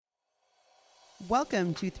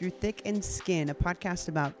Welcome to Through Thick and Skin, a podcast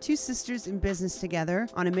about two sisters in business together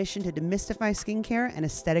on a mission to demystify skincare and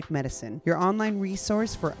aesthetic medicine. Your online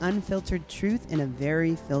resource for unfiltered truth in a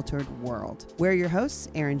very filtered world. We're your hosts,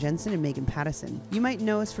 Erin Jensen and Megan Pattison. You might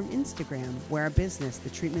know us from Instagram, where our business, The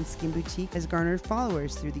Treatment Skin Boutique, has garnered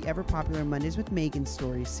followers through the ever-popular Mondays with Megan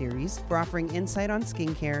Stories series. We're offering insight on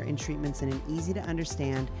skincare and treatments in an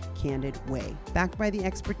easy-to-understand, candid way. Backed by the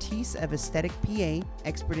expertise of aesthetic PA,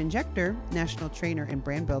 expert injector, national trainer, and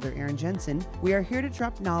brand builder Erin Jensen, we are here to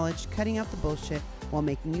drop knowledge, cutting out the bullshit while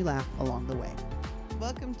making you laugh along the way.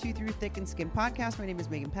 Welcome to Through Thick and Skin podcast. My name is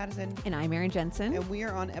Megan Pattison. And I'm Erin Jensen. And we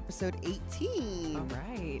are on episode 18. All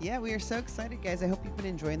right. Yeah, we are so excited, guys. I hope you've been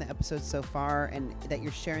enjoying the episodes so far and that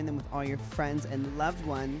you're sharing them with all your friends and loved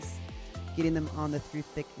ones, getting them on the Through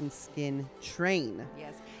Thick and Skin train.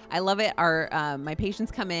 Yes. I love it. My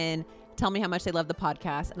patients come in, tell me how much they love the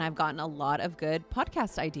podcast, and I've gotten a lot of good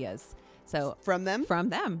podcast ideas. So from them? From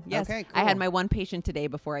them, yes. Okay, cool. I had my one patient today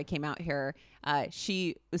before I came out here.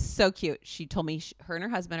 She was so cute. She told me her and her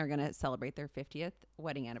husband are going to celebrate their 50th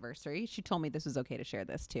wedding anniversary. She told me this was okay to share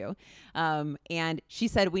this too. And she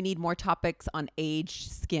said we need more topics on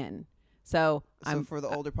aged skin. So for the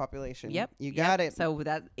older population. Yep. You got it. So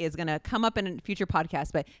that is going to come up in a future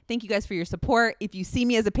podcast. But thank you guys for your support. If you see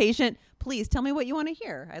me as a patient, please tell me what you want to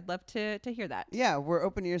hear. I'd love to hear that. Yeah, we're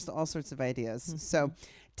open ears to all sorts of ideas. Mm-hmm. So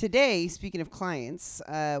today, speaking of clients,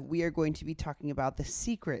 we are going to be talking about the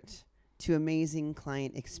secret to amazing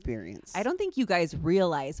client experience. I don't think you guys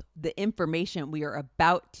realize the information we are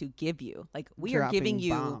about to give you. Like we are giving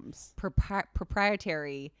you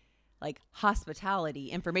proprietary hospitality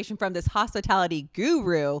information from this hospitality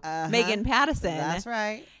guru, Megan Pattison. That's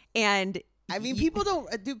right. And I mean, people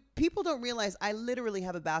don't realize I literally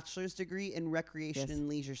have a bachelor's degree in recreation and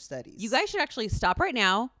leisure studies. You guys should actually stop right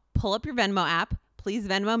now, pull up your Venmo app. Please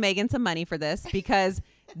Venmo Megan some money for this because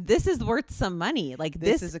this is worth some money.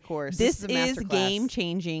 This is a course. This is game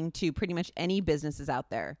changing to pretty much any businesses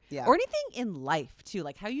out there. Yeah. Or anything in life too.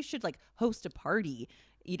 Like how you should host a party.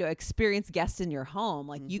 Experience guests in your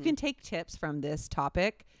home. You can take tips from this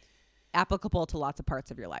topic applicable to lots of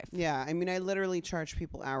parts of your life. Yeah. I mean, I literally charge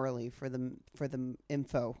people hourly for the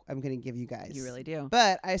info I'm going to give you guys. You really do.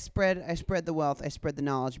 But I spread the wealth. I spread the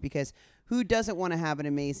knowledge because who doesn't want to have an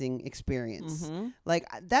amazing experience?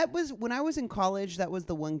 Mm-hmm. That was when I was in college, that was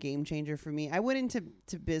the one game changer for me. I went into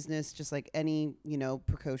business just like any,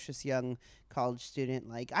 precocious young college student.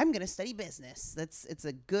 I'm going to study business. It's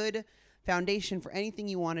a good foundation for anything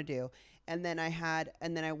you want to do. And then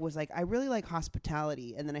I was like, I really like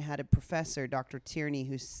hospitality. And then I had a professor, Dr. Tierney,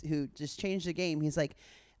 who just changed the game. He's like,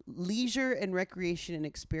 leisure and recreation and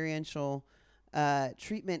experiential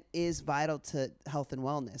treatment is vital to health and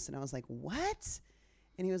wellness. And I was like, what?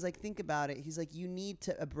 And he was like, think about it. He's like, you need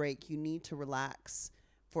a break. You need to relax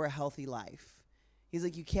for a healthy life. He's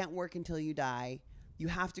like, you can't work until you die. You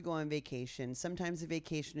have to go on vacation. Sometimes a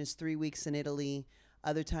vacation is 3 weeks in Italy.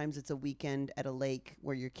 Other times it's a weekend at a lake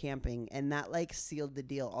where you're camping, and that sealed the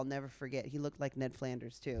deal. I'll never forget. He looked like Ned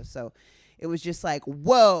Flanders too. So it was just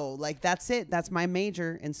whoa, that's it. That's my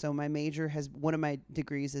major. And so my major one of my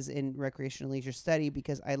degrees is in recreational leisure study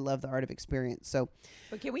because I love the art of experience. So,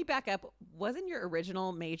 but can we back up? Wasn't your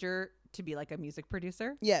original major to be a music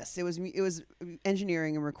producer? Yes, it was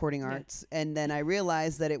engineering and recording arts. And then I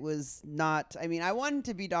realized that it was not, I wanted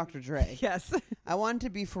to be Dr. Dre. Yes. I wanted to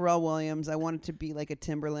be Pharrell Williams. I wanted to be like a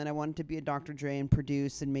Timberland. I wanted to be a Dr. Dre and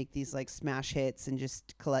produce and make these smash hits and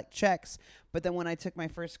just collect checks. But then when I took my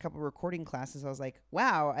first couple recording classes, I was like,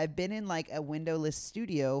 wow, I've been in a windowless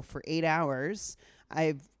studio for 8 hours.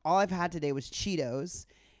 All I've had today was Cheetos.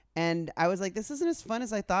 And I was like, this isn't as fun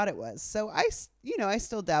as I thought it was. So I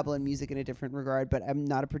still dabble in music in a different regard, but I'm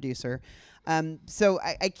not a producer. So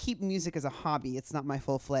I keep music as a hobby. It's not my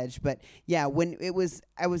full-fledged. But yeah,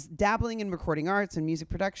 I was dabbling in recording arts and music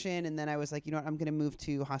production. And then I was like, you know what, I'm going to move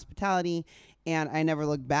to hospitality. And I never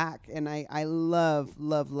looked back. And I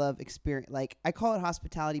love experience. I call it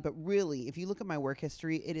hospitality, but really, if you look at my work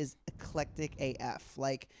history, it is eclectic AF.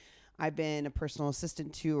 I've been a personal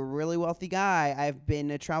assistant to a really wealthy guy. I've been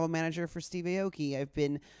a travel manager for Steve Aoki. I've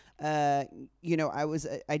been, I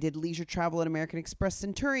did leisure travel at American Express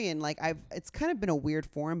Centurion. It's kind of been a weird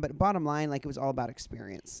form, but bottom line, it was all about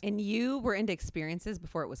experience. And you were into experiences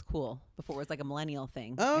before it was cool, before it was a millennial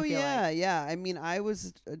thing. Oh yeah. Yeah. I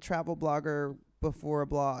was a travel blogger before a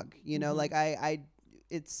blog,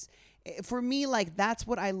 it's for me, that's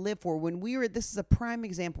what I live for. This is a prime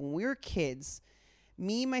example. When we were kids,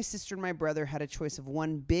 me, my sister, and my brother had a choice of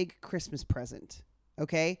one big Christmas present,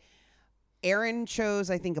 okay? Erin chose,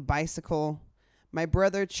 I think, a bicycle. My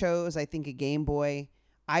brother chose, I think, a Game Boy.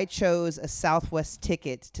 I chose a Southwest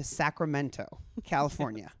ticket to Sacramento,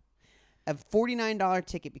 California. A $49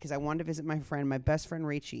 ticket because I wanted to visit my best friend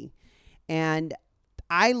Rachie. And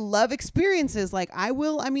I love experiences. Like I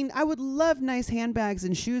would love nice handbags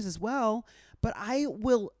and shoes as well, but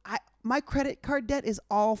my credit card debt is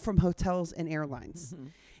all from hotels and airlines. Mm-hmm.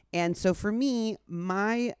 And so for me,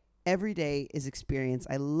 my everyday is experience.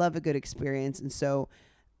 I love a good experience. And so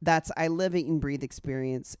I live, eat, and breathe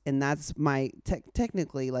experience. And that's my,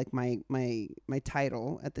 technically like my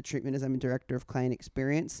title at the treatment is I'm a director of client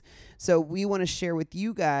experience. So we want to share with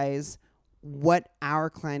you guys what our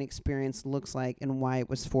client experience looks like and why it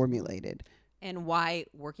was formulated. And why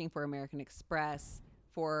working for American Express,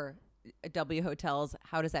 for W Hotels,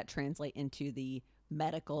 how does that translate into the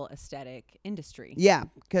medical aesthetic industry? Yeah,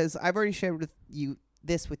 because I've already shared with you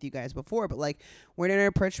guys before, but like when Erin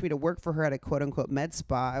approached me to work for her at a quote unquote med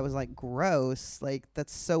spa, I was like, gross, like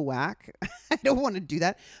that's so whack. I don't want to do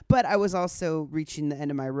that. But I was also reaching the end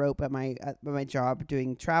of my rope at my job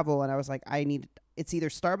doing travel, and I was like, it's either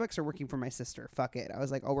Starbucks or working for my sister. Fuck it. I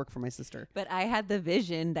was like, I'll work for my sister. But I had the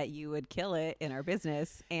vision that you would kill it in our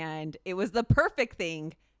business, and it was the perfect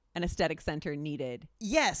thing an aesthetic center needed.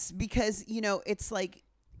 Yes, because it's like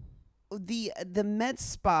the med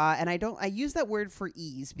spa, and I use that word for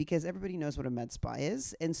ease because everybody knows what a med spa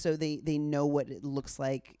is, and so they know what it looks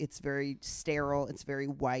like. It's very sterile, it's very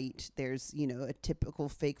white. There's a typical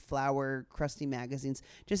fake flower, crusty magazines.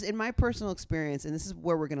 Just in my personal experience, and this is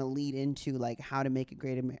where we're going to lead into like how to make a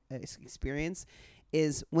great experience,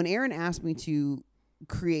 is when Erin asked me to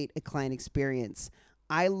create a client experience,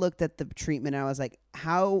 I looked at the treatment and I was like,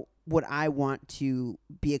 how would I want to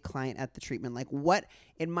be a client at the treatment? Like what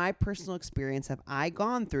in my personal experience have I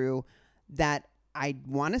gone through that I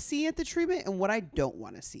want to see at the treatment and what I don't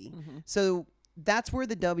want to see? Mm-hmm. So that's where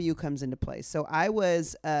the W comes into play. So I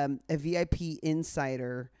was a VIP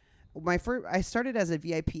insider. I started as a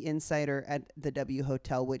VIP insider at the W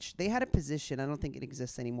Hotel, which they had a position, I don't think it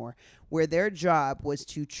exists anymore, where their job was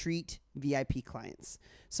to treat VIP clients.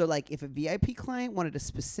 So like if a VIP client wanted a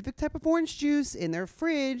specific type of orange juice in their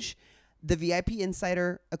fridge, the VIP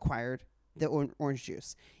insider acquired the orange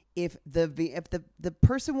juice. If the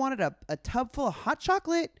person wanted a tub full of hot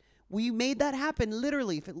chocolate, we made that happen.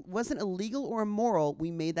 Literally, if it wasn't illegal or immoral,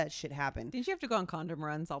 we made that shit happen. Didn't you have to go on condom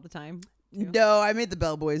runs all the time? No, I made the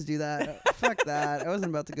bellboys do that. Fuck that. I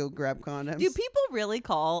wasn't about to go grab condoms. Do people really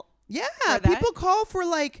call? Yeah, people call for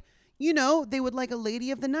like, they would like a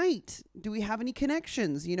lady of the night. Do we have any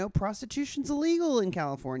connections? Prostitution's illegal in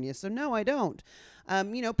California. So no, I don't.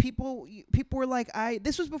 People were like,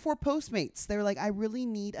 this was before Postmates. They were like, I really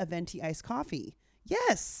need a venti iced coffee.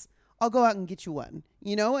 Yes. I'll go out and get you one,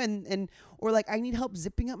 or like, I need help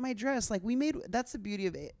zipping up my dress. Like that's the beauty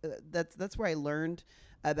of it. That's where I learned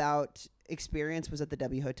about experience was at the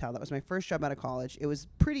W Hotel. That was my first job out of college. It was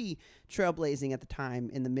pretty trailblazing at the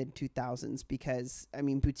time in the mid 2000s because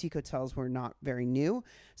boutique hotels were not very new.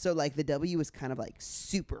 So like the W was kind of like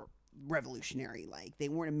super revolutionary. Like they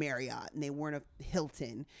weren't a Marriott and they weren't a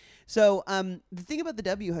Hilton. So the thing about the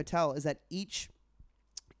W Hotel is that each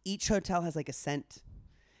hotel has like a scent.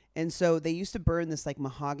 And so they used to burn this like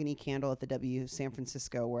mahogany candle at the W San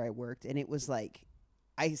Francisco where I worked. And it was like,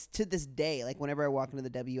 to this day, like whenever I walk into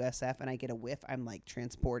the WSF and I get a whiff, I'm like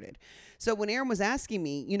transported. So when Erin was asking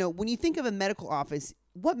me, when you think of a medical office,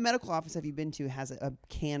 what medical office have you been to has a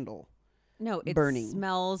candle? No, it burning?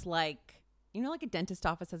 Smells like, like a dentist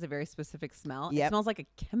office has a very specific smell. Yep. It smells like a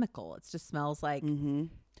chemical. It just smells like,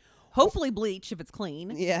 hopefully bleach if it's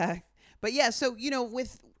clean. Yeah. But yeah, so,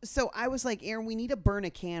 so I was like, Erin, we need to burn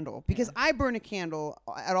a candle because I burn a candle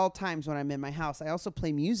at all times when I'm in my house. I also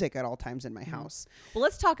play music at all times in my house. Well,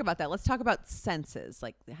 let's talk about that. Let's talk about senses.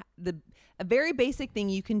 Like a very basic thing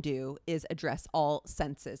you can do is address all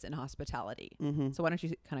senses in hospitality. Mm-hmm. So why don't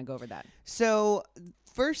you kind of go over that? So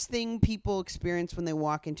first thing people experience when they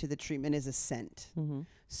walk into the treatment is a scent. Mm-hmm.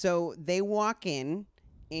 So they walk in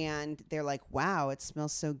and they're like, wow, it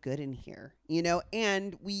smells so good in here,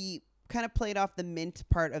 and we kind of played off the mint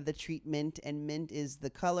part of the treatment, and mint is the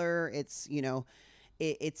color. It's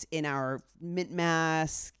it's in our mint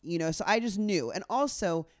mask, so I just knew. And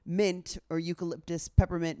also mint or eucalyptus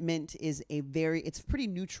peppermint mint is it's pretty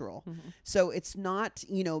neutral. Mm-hmm. So it's not,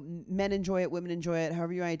 men enjoy it, women enjoy it,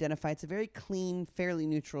 however you identify. It's a very clean, fairly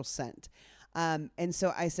neutral scent. And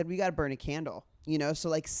so I said, we got to burn a candle. So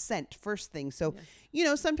like scent first thing. So,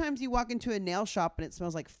 yes. Sometimes you walk into a nail shop and it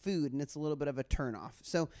smells like food and it's a little bit of a turnoff.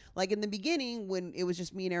 So like in the beginning when it was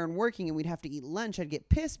just me and Erin working and we'd have to eat lunch, I'd get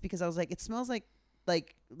pissed because I was like, it smells like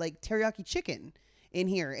teriyaki chicken. in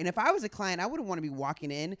here. And if I was a client, I wouldn't want to be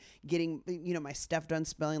walking in, getting, my stuff done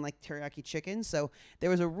smelling like teriyaki chicken. So there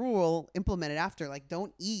was a rule implemented after, like,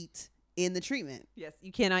 don't eat in the treatment. Yes,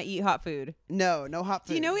 you cannot eat hot food. No hot food.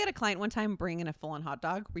 Do you know we had a client one time bring in a full-on hot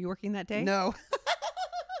dog? Were you working that day? No.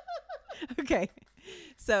 Okay.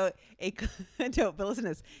 So no, but listen to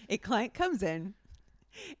this. A client comes in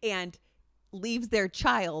and leaves their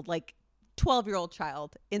child, like 12-year-old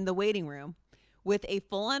child, in the waiting room with a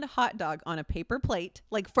full-on hot dog on a paper plate,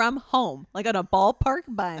 like from home, like on a ballpark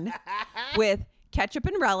bun with ketchup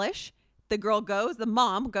and relish. The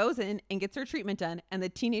mom goes in and gets her treatment done, and the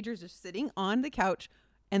teenagers are sitting on the couch,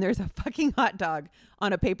 and there's a fucking hot dog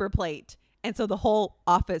on a paper plate. And so the whole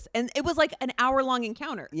office, and it was like an hour-long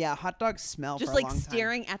encounter. Yeah, hot dogs smell just for a like long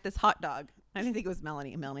staring time. at this hot dog. I didn't think it was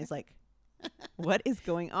Melanie. And Melanie's like, what is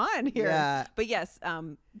going on here? Yeah. But yes,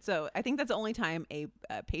 so I think that's the only time a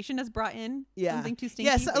patient has brought in Yeah. something too stinky.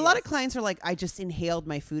 Yes, but a lot of clients are like, I just inhaled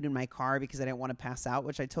my food in my car because I didn't want to pass out,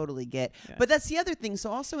 which I totally get. Yeah. But that's the other thing. So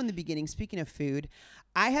also in the beginning, speaking of food,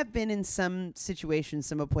 I have been in some situations,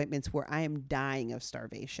 some appointments where I am dying of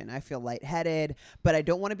starvation. I feel lightheaded, but I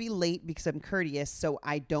don't want to be late because I'm courteous, so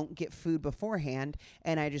I don't get food beforehand,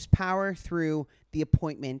 and I just power through the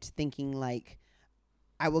appointment thinking like,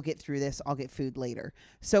 I will get through this. I'll get food later.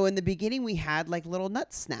 So in the beginning, we had like little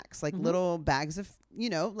nut snacks, like little bags of,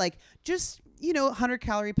 like just,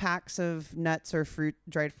 100-calorie packs of nuts or fruit,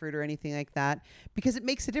 dried fruit or anything like that, because it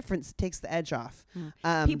makes a difference. It takes the edge off.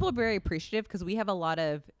 People are very appreciative because we have a lot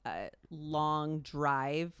of long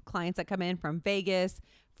drive clients that come in from Vegas,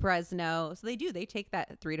 Fresno. So they take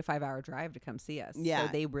that 3 to 5 hour drive to come see us. Yeah.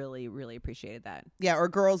 So they really, really appreciated that. Yeah. Or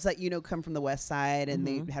girls that, come from the West Side and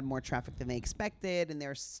they had more traffic than they expected and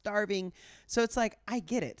they're starving. So it's like, I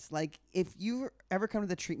get it. Like if you ever come to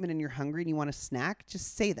the treatment and you're hungry and you want a snack,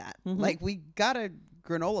 just say that. Like we got a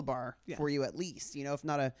granola bar for you at least, if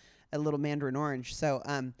not a little mandarin orange. So,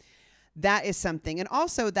 that is something. And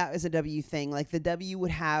also that is a W thing. Like the W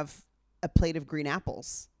would have a plate of green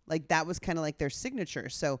apples. Like that was kind of like their signature.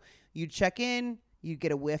 So you check in, you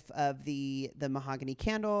get a whiff of the mahogany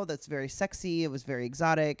candle. That's very sexy. It was very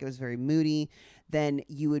exotic. It was very moody. Then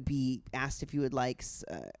you would be asked if you would like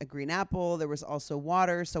a green apple. There was also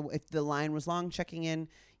water. So if the line was long checking in,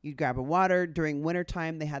 you'd grab a water. During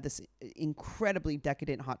wintertime, they had this incredibly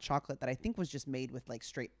decadent hot chocolate that I think was just made with like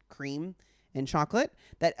straight cream and chocolate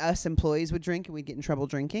that us employees would drink and we'd get in trouble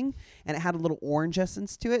drinking. And it had a little orange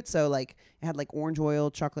essence to it. So like it had like orange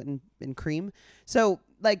oil, chocolate and cream. So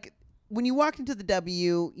like when you walk into the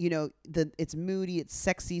W, it's moody, it's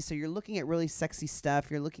sexy. So you're looking at really sexy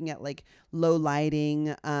stuff. You're looking at like low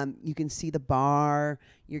lighting. You can see the bar.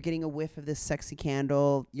 You're getting a whiff of this sexy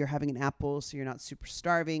candle. You're having an apple, so you're not super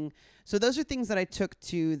starving. So those are things that I took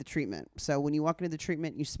to the treatment. So when you walk into the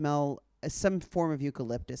treatment, you smell some form of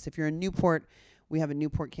eucalyptus. If you're in Newport, we have a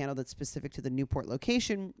Newport candle that's specific to the Newport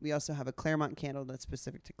location. We also have a Claremont candle that's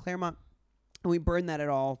specific to Claremont. And we burn that at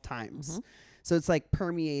all times. So it's like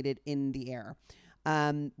permeated in the air.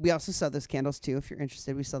 We also sell those candles too. If you're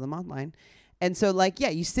interested, we sell them online. And so like, yeah,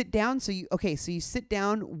 you sit down. So you sit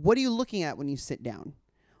down. What are you looking at when you sit down?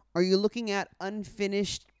 Are you looking at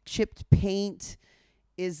unfinished chipped paint?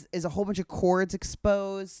 Is a whole bunch of cords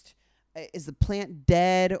exposed? Is the plant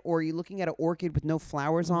dead, or are you looking at an orchid with no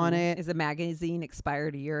flowers on it? Is the magazine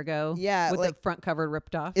expired a year ago? Yeah. With like, the front cover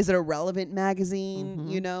ripped off? Is it a relevant magazine?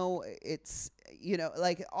 It's,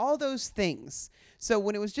 like all those things. So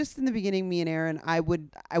when it was just in the beginning, me and Aaron, I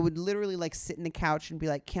would literally like sit in the couch and be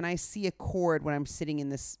like, can I see a cord when I'm sitting in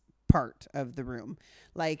this part of the room?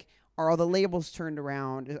 Like, are all the labels turned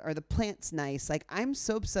around? Are the plants nice? Like, I'm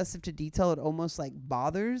so obsessive to detail, it almost like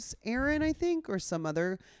bothers Aaron, I think, or some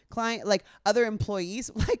other client, like other employees.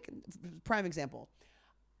 Like, prime example,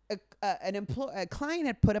 a client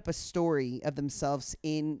had put up a story of themselves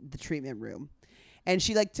in the treatment room. And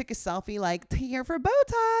she like took a selfie, like, here for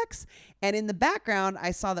Botox. And in the background,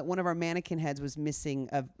 I saw that one of our mannequin heads was missing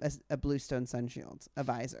a Bluestone sun shield, a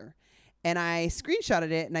visor. And I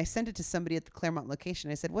screenshotted it and I sent it to somebody at the Claremont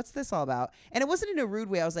location. I said, what's this all about? And it wasn't in a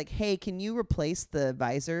rude way. I was like, hey, can you replace the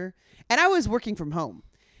visor? And I was working from home.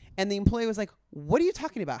 And the employee was like, what are you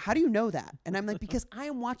talking about? How do you know that? And I'm like, because I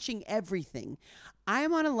am watching everything. I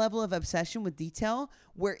am on a level of obsession with detail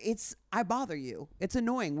where I bother you. It's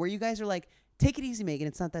annoying, where you guys are like, take it easy, Megan.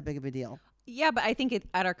 It's not that big of a deal. Yeah, but I think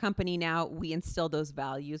at our company now, we instill those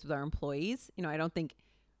values with our employees. I don't think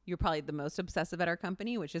you're probably the most obsessive at our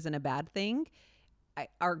company, which isn't a bad thing.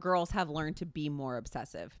 Our girls have learned to be more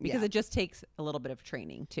obsessive because it just takes a little bit of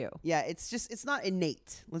training too. Yeah, it's not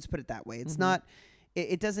innate. Let's put it that way. It's not,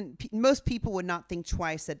 it doesn't, most people would not think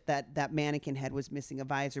twice that mannequin head was missing a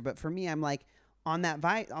visor. But for me, I'm like, on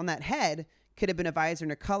that head could have been a visor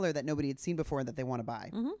in a color that nobody had seen before that they want to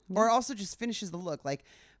buy. Or also just finishes the look. Like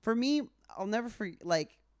for me, I'll never forget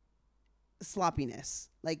like sloppiness,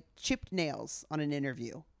 like chipped nails on an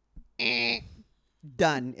interview.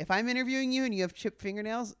 Done. If I'm interviewing you and you have chipped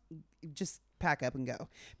fingernails, just pack up and go,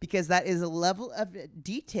 because that is a level of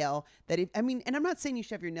detail that and I'm not saying you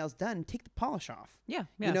should have your nails done, take the polish off. Yeah.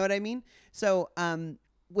 You know what I mean? So,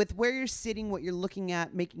 with where you're sitting, what you're looking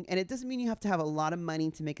at, and it doesn't mean you have to have a lot of money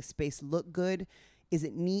to make a space look good. Is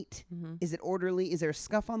it neat? Is it orderly? Is there a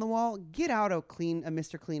scuff on the wall? Get out a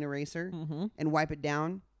Mr. Clean eraser and wipe it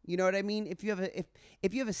down. You know what I mean? If you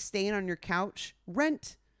have a stain on your couch,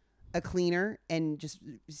 rent a cleaner and just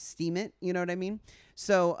steam it. You know what I mean?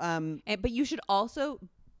 So, but you should also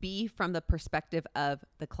be from the perspective of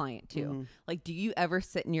the client too. Like, do you ever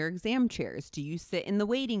sit in your exam chairs? Do you sit in the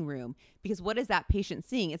waiting room? Because what is that patient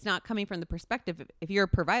seeing? It's not coming from the perspective. If you're a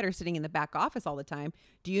provider sitting in the back office all the time,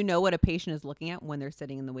 do you know what a patient is looking at when they're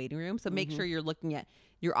sitting in the waiting room? So make sure you're looking at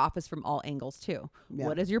your office from all angles too. Yeah.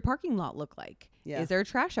 What does your parking lot look like? Yeah. Is there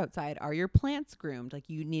trash outside? Are your plants groomed? Like,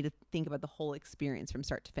 you need to think about the whole experience from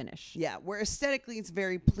start to finish. Yeah. Where aesthetically it's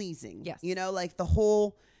very pleasing. Yes. You know, like the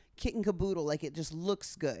whole kit and caboodle, like it just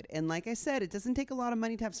looks good. And like I said, it doesn't take a lot of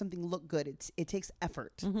money to have something look good. It takes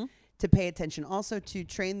effort to pay attention. Also to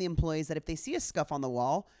train the employees that if they see a scuff on the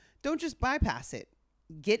wall, don't just bypass it.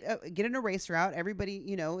 Get an eraser out. Everybody,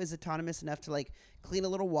 you know, is autonomous enough to like clean a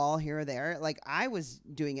little wall here or there. Like I was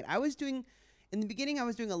doing it. In the beginning, I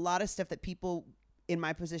was doing a lot of stuff that people in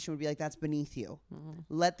my position would be like, that's beneath you.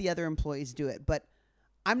 Let the other employees do it. But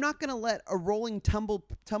I'm not going to let a rolling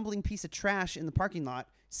tumbling piece of trash in the parking lot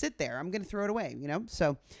sit there. I'm going to throw it away, you know?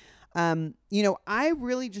 So, you know, I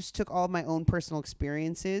really just took all of my own personal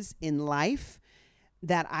experiences in life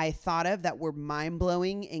that I thought of that were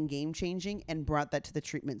mind-blowing and game-changing and brought that to the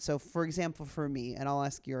treatment. So, for example, for me, and I'll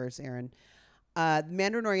ask yours, Erin,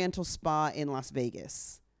 Mandarin Oriental Spa in Las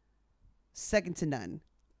Vegas, second to none.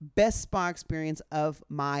 Best spa experience of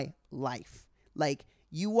my life. Like,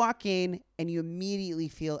 you walk in and you immediately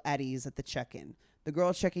feel at ease at the check-in. The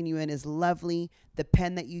girl checking you in is lovely. The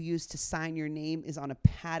pen that you use to sign your name is on a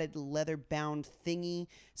padded leather-bound thingy.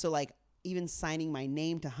 So, like, even signing my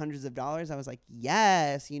name to hundreds of dollars, I was like,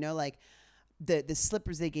 yes. You know, like, the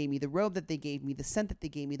slippers they gave me, the robe that they gave me, the scent that they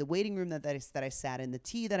gave me, the waiting room that I sat in, the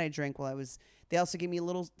tea that I drank while I was... They also gave me a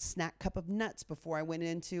little snack cup of nuts before I went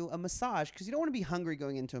into a massage, because you don't want to be hungry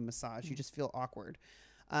going into a massage. You just feel awkward.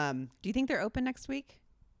 Do you think they're open next week?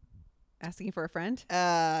 Asking for a friend?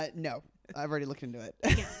 No. I've already looked into it.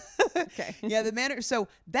 Okay. Yeah, the manner. So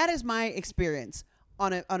that is my experience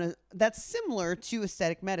on a that's similar to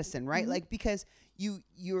aesthetic medicine, right? Like, because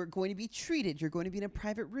you're going to be treated, you're going to be in a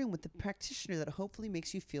private room with the practitioner that hopefully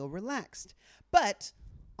makes you feel relaxed. But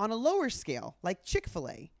on a lower scale, like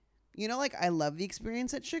Chick-fil-A, you know, like I love the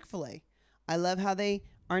experience at Chick-fil-A. I love how they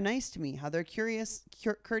are nice to me, how they're courteous,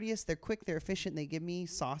 they're quick, they're efficient, they give me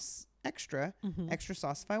sauce. Extra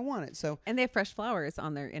sauce if I want it. So, and they have fresh flowers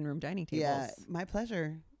on their in-room dining tables. Yeah, my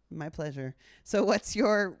pleasure. So what's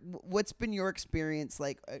been your experience,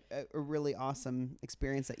 like a really awesome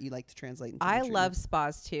experience that you like to translate into? I love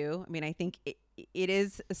spas too. I mean, I think it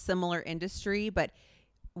is a similar industry, but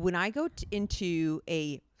when I go into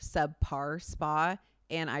a subpar spa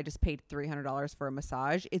and I just paid $300 for a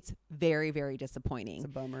massage, it's very, very disappointing. It's a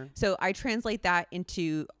bummer. So I translate that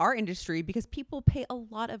into our industry because people pay a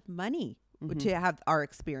lot of money to have our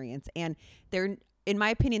experience. And they're, in my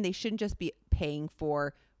opinion, they shouldn't just be paying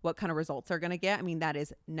for what kind of results they're going to get. I mean, that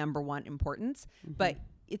is number one importance, but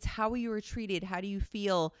it's how you were treated. How do you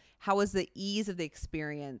feel? How was the ease of the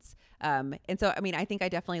experience? And so, I mean, I think I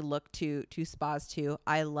definitely look to spas too.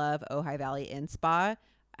 I love Ojai Valley Inn Spa.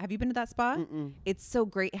 Have you been to that spa? It's so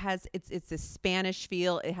great. It's this Spanish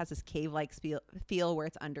feel. It has this cave-like feel where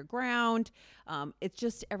it's underground. It's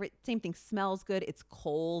just same thing. Smells good. It's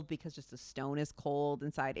cold because just the stone is cold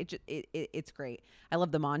inside. It's great. I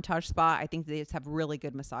love the Montage Spa. I think they just have really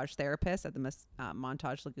good massage therapists at the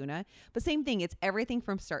Montage Laguna. But same thing. It's everything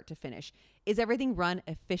from start to finish. Is everything run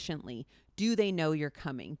efficiently? Do they know you're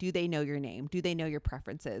coming? Do they know your name? Do they know your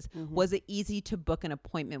preferences? Was it easy to book an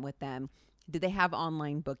appointment with them? Did they have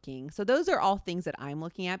online booking? So those are all things that I'm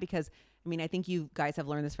looking at because, I mean, I think you guys have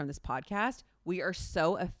learned this from this podcast. We are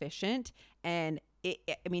so efficient and I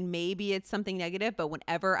mean, maybe it's something negative, but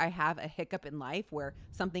whenever I have a hiccup in life where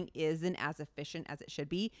something isn't as efficient as it should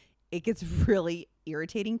be, it gets really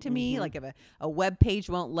irritating to me. Like if a web page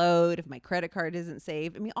won't load, if my credit card isn't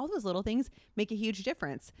saved. I mean, all those little things make a huge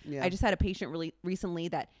difference. Yeah. I just had a patient really recently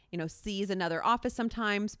that, sees another office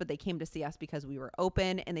sometimes, but they came to see us because we were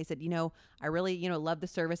open, and they said, I really, love the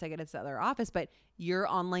service I get at this other office, but your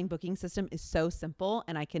online booking system is so simple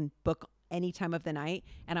and I can book any time of the night,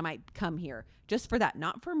 and I might come here just for that,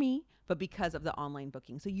 not for me, but because of the online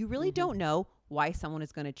booking. So you really don't know why someone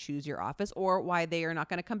is going to choose your office or why they are not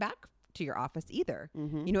going to come back to your office either.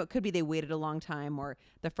 It could be they waited a long time, or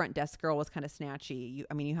the front desk girl was kind of snatchy.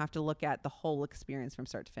 You have to look at the whole experience from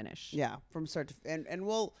start to finish. Yeah, from start to and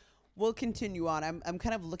we'll continue on. I'm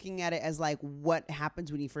kind of looking at it as like what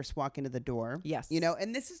happens when you first walk into the door. Yes.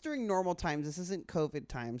 And this is during normal times. This isn't COVID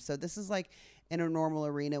times. So this is like in a normal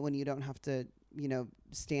arena when you don't have to,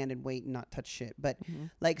 stand and wait and not touch shit. But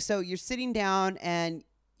like, so you're sitting down and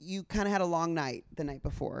you kind of had a long night the night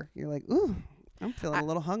before. You're like, ooh, I'm feeling a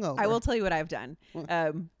little hungover. I will tell you what I've done.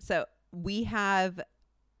 So we have,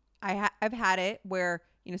 I've had it where,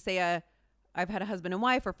 say I've had a husband and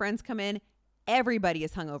wife or friends come in. Everybody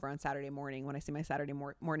is hungover on Saturday morning when I see my Saturday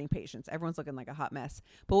morning patients. Everyone's looking like a hot mess.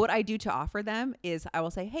 But what I do to offer them is I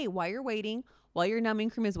will say, hey, while you're waiting, while your numbing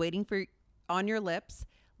cream is waiting on your lips,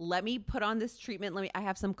 let me put on this treatment. I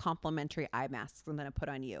have some complimentary eye masks I'm going to put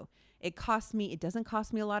on you. It doesn't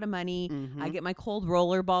cost me a lot of money. I get my cold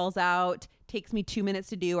roller balls out. Takes me 2 minutes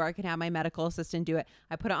to do, or I can have my medical assistant do it.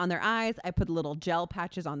 I put it on their eyes. I put little gel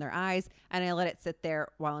patches on their eyes, and I let it sit there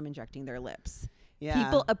while I'm injecting their lips. Yeah.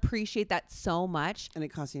 People appreciate that so much. And it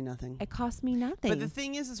costs you nothing. It costs me nothing. But the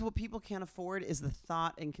thing is what people can't afford is the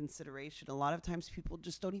thought and consideration. A lot of times people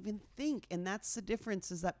just don't even think. And that's the difference,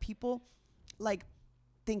 is that people like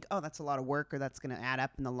think, oh, that's a lot of work, or that's going to add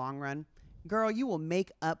up in the long run. Girl, you will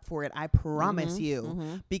make up for it. I promise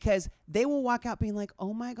you, because they will walk out being like,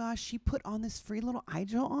 oh my gosh, she put on this free little eye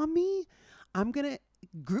gel on me. I'm going to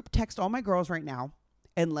group text all my girls right now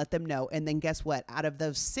and let them know. And then guess what? Out of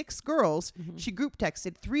those 6 girls, she group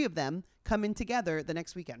texted 3 of them come in together the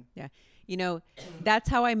next weekend. Yeah. That's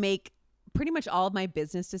how I make pretty much all of my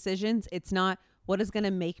business decisions. It's not what is going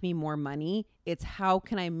to make me more money. It's how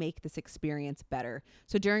can I make this experience better?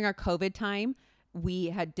 So during our COVID time, we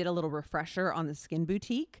did a little refresher on the Skin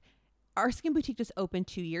Boutique. Our Skin Boutique just opened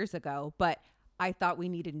 2 years ago, but I thought we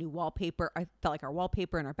needed new wallpaper. I felt like our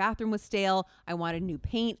wallpaper in our bathroom was stale. I wanted new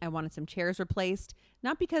paint. I wanted some chairs replaced.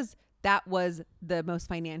 Not because that was the most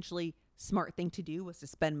financially smart thing to do, was to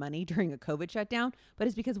spend money during a COVID shutdown, but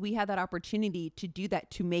it's because we had that opportunity to do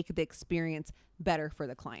that, to make the experience better for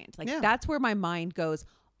the client. That's where my mind goes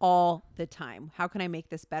all the time. How can I make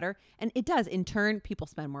this better? And it does. In turn, people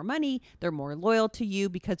spend more money. They're more loyal to you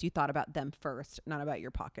because you thought about them first, not about your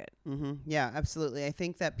pocket. Yeah, absolutely. I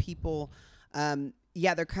think that people,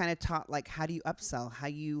 they're kind of taught like, how do you upsell? How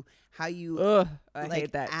you I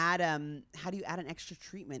hate that. How do you add an extra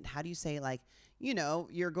treatment? How do you say like,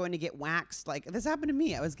 you're going to get waxed? Like this happened to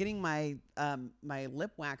me. I was getting my my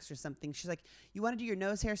lip wax or something. She's like, you want to do your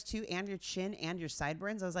nose hairs too, and your chin and your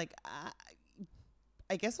sideburns? I was like,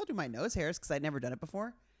 I guess I'll do my nose hairs because I'd never done it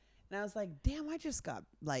before. And I was like, damn, I just got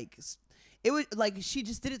like, it was like, she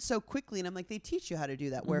just did it so quickly. And I'm like, they teach you how to do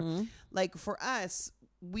that. Where like for us,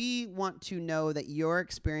 we want to know that your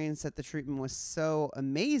experience at the treatment was so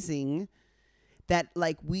amazing that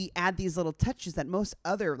like we add these little touches that most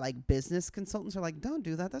other like business consultants are like, don't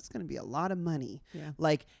do that. That's going to be a lot of money. Yeah.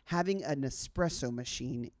 Like having an espresso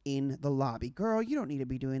machine in the lobby. Girl, you don't need to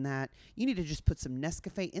be doing that. You need to just put some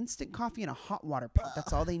Nescafe instant coffee in a hot water pot.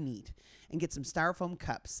 That's all they need. And get some styrofoam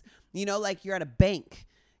cups. Like you're at a bank,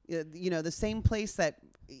 the same place that,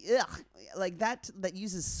 like that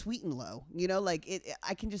uses Sweet and Low, like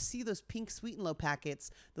I can just see those pink Sweet and Low packets,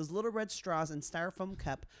 those little red straws and styrofoam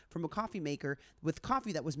cup from a coffee maker with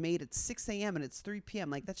coffee that was made at 6 a.m. and it's 3 p.m.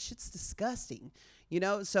 Like that shit's disgusting,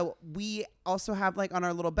 So we also have like on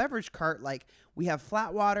our little beverage cart, like we have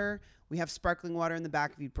flat water, we have sparkling water in the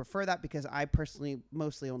back if you'd prefer that, because I personally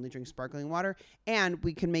mostly only drink sparkling water, and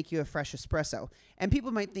we can make you a fresh espresso. And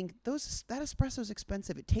people might think that espresso is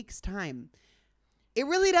expensive. It takes time. It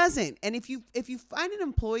really doesn't. And if you find an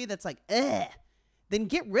employee that's like, then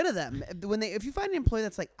get rid of them. If you find an employee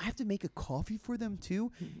that's like, I have to make a coffee for them too,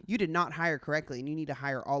 you did not hire correctly, and you need to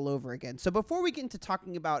hire all over again. So before we get into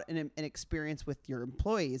talking about an experience with your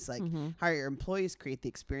employees, like how your employees create the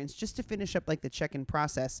experience, just to finish up like the check-in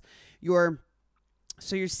process, you're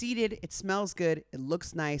seated, it smells good, it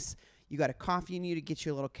looks nice, you got a coffee in you to get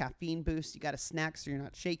you a little caffeine boost, you got a snack so you're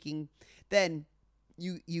not shaking. Then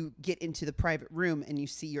you get into the private room and you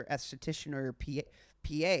see your esthetician or your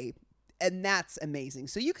PA, and that's amazing.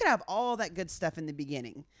 So you could have all that good stuff in the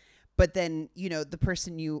beginning, but then, you know, the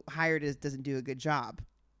person you hired doesn't do a good job.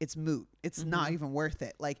 It's moot. It's not even worth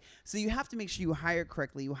it. Like, so you have to make sure you hire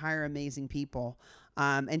correctly. You hire amazing people,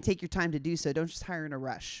 and take your time to do so. Don't just hire in a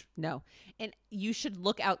rush. No. And you should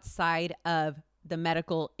look outside of the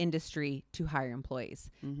medical industry to hire employees.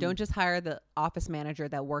 Don't just hire the office manager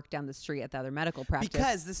that worked down the street at the other medical practice.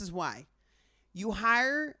 Because this is why. You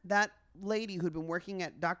hire that lady who'd been working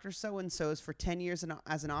at Dr. So-and-so's for 10 years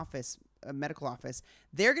as an office, a medical office.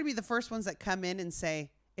 They're going to be the first ones that come in and say,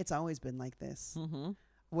 it's always been like this.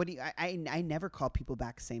 What do you, I never call people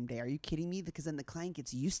back same day. Are you kidding me? Because then the client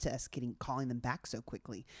gets used to us calling them back so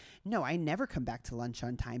quickly. No, I never come back to lunch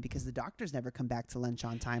on time because the doctors never come back to lunch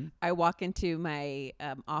on time. I walk into my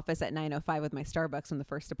office at 9:05 with my Starbucks when the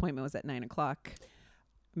first appointment was at 9 o'clock.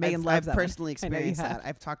 Megan loves that. I've personally experienced that.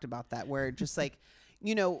 I've talked about that where just like,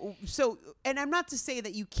 you know, so, and I'm not to say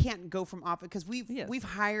that you can't go from office, because we've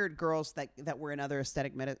hired girls that were in other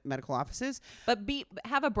aesthetic medical offices. But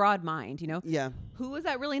have a broad mind, you know? Yeah. Who was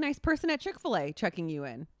that really nice person at Chick-fil-A checking you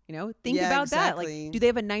in? You know, think Yeah, about exactly. that. Like, do they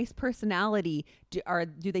have a nice personality?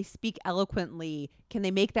 Do they speak eloquently? Can they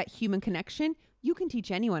make that human connection? You can teach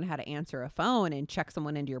anyone how to answer a phone and check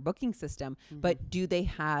someone into your booking system, but do they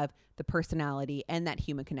have the personality and that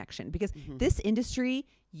human connection? Because this industry,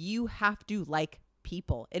 you have to like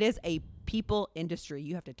people. It is a people industry.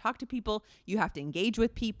 You have to talk to people. You have to engage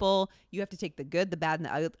with people. You have to take the good, the bad, and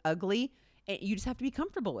the ugly. And you just have to be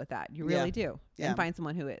comfortable with that. You really do. Yeah. And find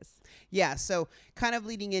someone who is. Yeah. So kind of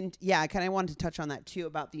leading in. Yeah. I kind of wanted to touch on that too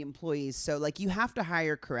about the employees. So like you have to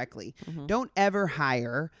hire correctly. Don't ever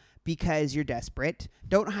hire because you're desperate.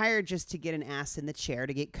 Don't hire just to get an ass in the chair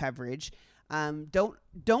to get coverage.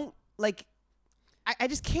 Don't like, I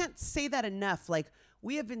just can't say that enough. Like,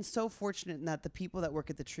 we have been so fortunate in that the people that work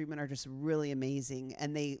at the treatment are just really amazing.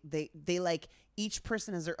 And they like, each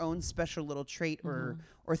person has their own special little trait or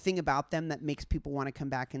thing about them that makes people want to come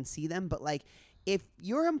back and see them. But like, if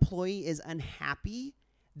your employee is unhappy,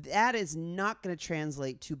 that is not going to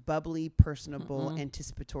translate to bubbly, personable,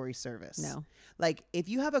 anticipatory service. No. Like, if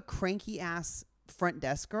you have a cranky ass front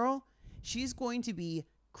desk girl, she's going to be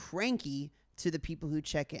cranky to the people who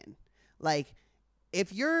check in. Like,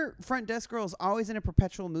 if your front desk girl is always in a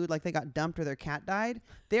perpetual mood, like they got dumped or their cat died,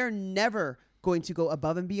 they're never going to go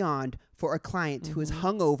above and beyond for a client who is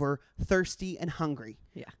hungover, thirsty, and hungry.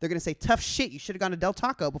 Yeah. They're going to say, tough shit, you should have gone to Del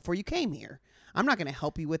Taco before you came here. I'm not going to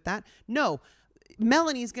help you with that. No.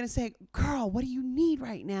 Melanie's going to say, girl, what do you need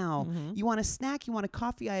right now? You want a snack? You want a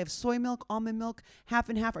coffee? I have soy milk, almond milk, half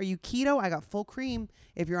and half. Are you keto? I got full cream.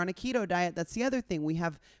 If you're on a keto diet, that's the other thing. We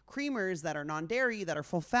have creamers that are non-dairy, that are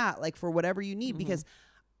full fat, like for whatever you need. Because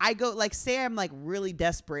I go, like, say I'm like really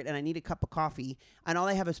desperate and I need a cup of coffee and all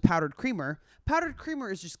I have is powdered creamer. Powdered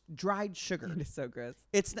creamer is just dried sugar. It is so gross.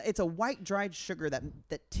 It's a white dried sugar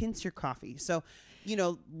that tints your coffee. So, you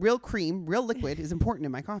know, real cream, real liquid is important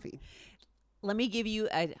in my coffee. Let me give you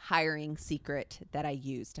a hiring secret that I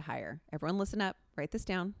use to hire. Everyone listen up, write this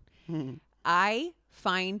down. I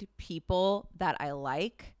find people that I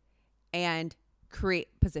like and create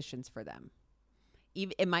positions for them.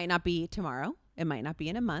 It might not be tomorrow. It might not be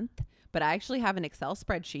in a month, but I actually have an Excel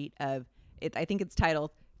spreadsheet of it. I think it's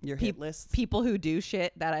titled Your hit list. People who do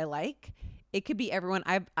shit that I like. It could be everyone.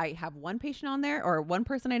 I have one patient on there or one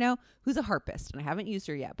person I know who's a harpist, and I haven't used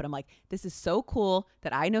her yet, but I'm like, this is so cool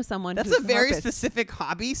that I know someone That's who's a very harpist. specific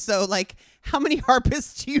hobby. So, like, how many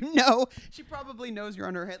harpists do you know? She probably knows you're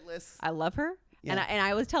on her hit list. I love her. Yeah. And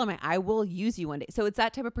I always tell them, I will use you one day. So it's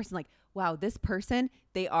that type of person like, wow, this person,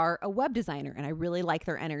 they are a web designer and I really like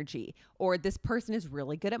their energy. Or this person is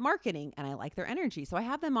really good at marketing and I like their energy. So I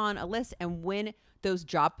have them on a list. And when those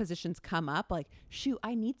job positions come up, like, shoot,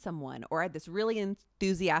 I need someone. Or I had this really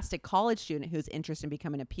enthusiastic college student who's interested in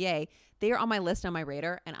becoming a PA. They are on my list, on my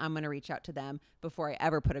radar, and I'm going to reach out to them before I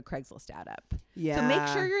ever put a Craigslist ad up. Yeah. So make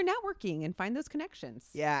sure you're networking and find those connections.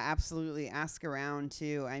 Yeah, absolutely. Ask around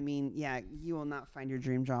too. I mean, yeah, you will not find your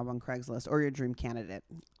dream job on Craigslist or your dream candidate.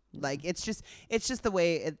 Like, it's just the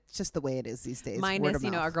way it is these days. Minus,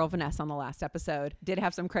 you know, our girl Vanessa on the last episode did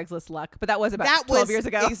have some Craigslist luck, but that was about 12 years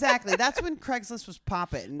ago. Exactly. That's when Craigslist was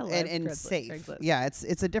popping and safe. Craigslist. Yeah,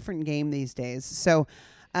 it's a different game these days. So,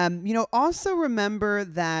 you know, also remember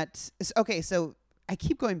that. Okay, so I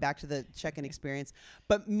keep going back to the check-in experience,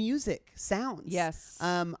 but music, sounds. Yes.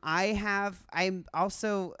 I'm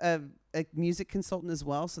also a music consultant as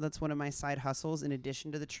well. So that's one of my side hustles in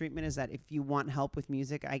addition to the treatment, is that if you want help with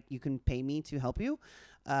music, you can pay me to help you.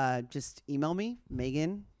 Just email me,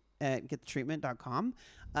 Megan@getthetreatment.com.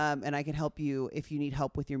 And I can help you if you need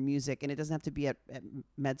help with your music. And it doesn't have to be at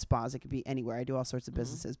med spas. It could be anywhere. I do all sorts of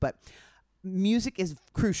businesses, but music is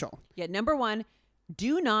crucial. Yeah. Number one,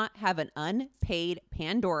 Do not have an unpaid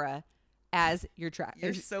Pandora as your track.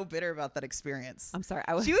 You're so bitter about that experience. I'm sorry.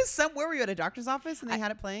 She was somewhere. Were you at a doctor's office and they had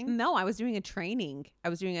it playing? No, I was doing a training. I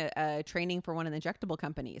was doing a training for one of the injectable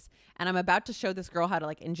companies, and I'm about to show this girl how to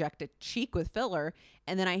like inject a cheek with filler,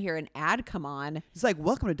 and then I hear an ad come on. It's like,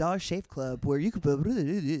 welcome to Dollar Shave Club, where you could.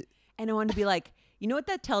 And I wanted to be like, you know what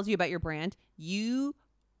that tells you about your brand? You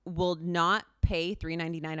will not pay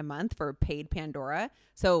 $3.99 a month for paid Pandora.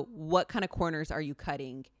 So what kind of corners are you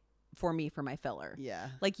cutting for me for my filler? Yeah.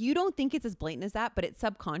 Like, you don't think it's as blatant as that, but it's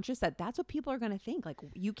subconscious that that's what people are going to think. Like,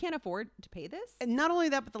 you can't afford to pay this. And not only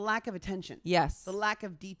that, but the lack of attention. Yes. The lack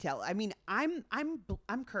of detail. I mean, I'm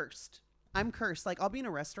cursed. I'm cursed. Like, I'll be in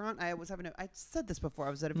a restaurant. I said this before. I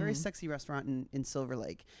was at a very sexy restaurant in Silver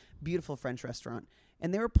Lake, beautiful French restaurant.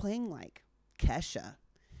 And they were playing like Kesha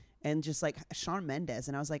and just like Shawn Mendes.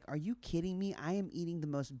 And I was like, are you kidding me? I am eating the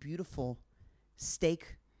most beautiful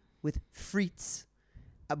steak with frites.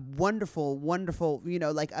 A wonderful, wonderful,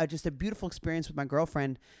 like just a beautiful experience with my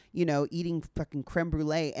girlfriend, eating fucking creme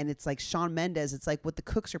brulee. And it's like Shawn Mendes. It's like what the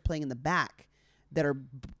cooks are playing in the back that are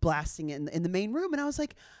blasting it in the main room. And I was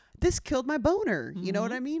like, this killed my boner. You know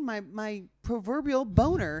what I mean? My proverbial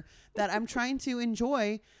boner that I'm trying to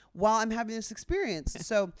enjoy while I'm having this experience.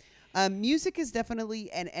 So music is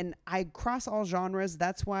definitely, and I cross all genres.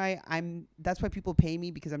 That's why people pay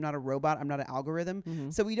me, because I'm not a robot. I'm not an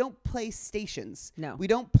algorithm. So we don't play stations. No. We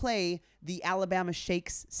don't play the Alabama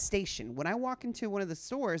Shakes station. When I walk into one of the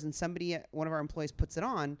stores and one of our employees puts it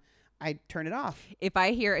on, I turn it off. If I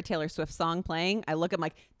hear a Taylor Swift song playing, I look at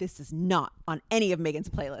like, this is not on any of Megan's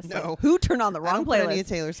playlists. No. Like, who turned on the wrong Put playlist? any of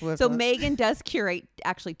Taylor Swift So on. Megan does curate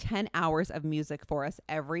actually 10 hours of music for us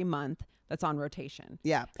every month that's on rotation.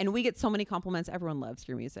 Yeah. And we get so many compliments. Everyone loves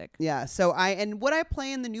your music. Yeah. So what I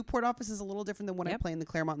play in the Newport office is a little different than what I play in the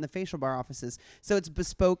Claremont and the Facial Bar offices. So it's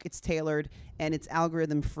bespoke, it's tailored, and it's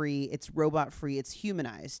algorithm free, it's robot free, it's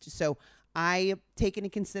humanized. So I take into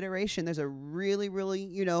consideration there's a really,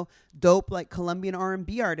 really, dope like Colombian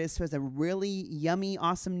R&B artist who has a really yummy,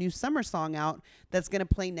 awesome new summer song out that's going to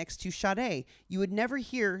play next to Sade. You would never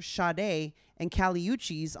hear Sade and Kali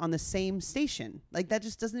Uchis on the same station. Like, that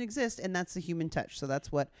just doesn't exist, and that's the human touch. So that's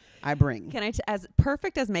what I bring. As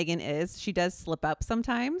perfect as Megan is, she does slip up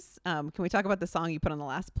sometimes. Can we talk about the song you put on the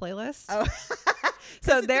last playlist? Oh.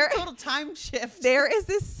 So there, total time shift. There is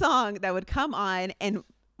this song that would come on, and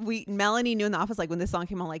Melanie knew in the office, like when this song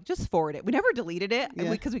came on, like just forward it. We never deleted it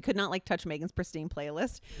because we could not like touch Megan's pristine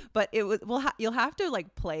playlist. But it was you'll have to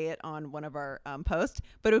like play it on one of our posts.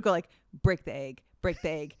 But it would go like, break the egg,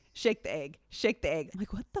 shake the egg, shake the egg. I'm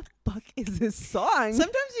like, what the fuck is this song?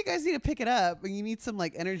 Sometimes you guys need to pick it up and you need some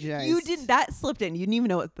like energized. You did that slipped in. You didn't even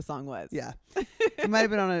know what the song was. Yeah, it might have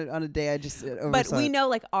been on a day I just oversaw. But we know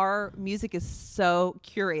like our music is so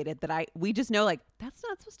curated that we just know like that's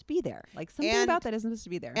not supposed to be there. Like something about that isn't supposed to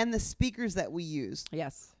be there. And the speakers that we use.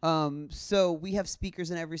 Yes. So we have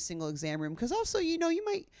speakers in every single exam room, because also you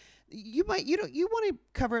want to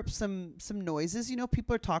cover up some noises.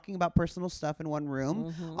 People are talking about personal stuff in one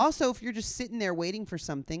room. Also, if you're just sitting there waiting for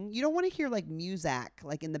something, you don't want to hear like music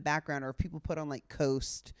like in the background, or if people put on like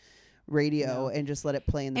Coast radio and just let it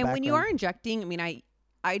play in the background. And when you are injecting, I mean,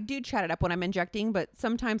 I do chat it up when I'm injecting, but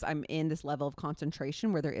sometimes I'm in this level of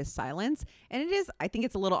concentration where there is silence, and I think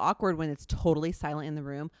it's a little awkward when it's totally silent in the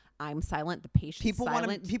room. I'm silent, the patient's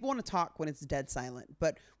silent. People want to talk when it's dead silent,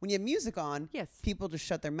 but when you have music on, people just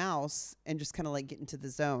shut their mouths and just kind of like get into the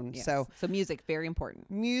zone. Yes. So music, very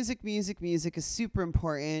important. Music is super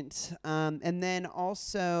important. And then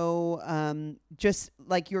also just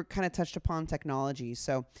like you were kind of touched upon technology.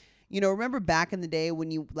 So, remember back in the day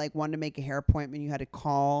when you like wanted to make a hair appointment, you had to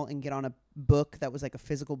call and get on a book that was like a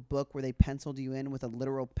physical book where they penciled you in with a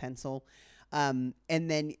literal pencil. And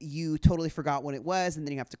then you totally forgot what it was, and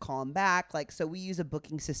then you have to call them back. Like, so we use a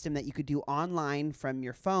booking system that you could do online from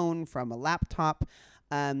your phone, from a laptop.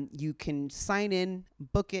 You can sign in,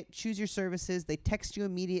 book it, choose your services. They text you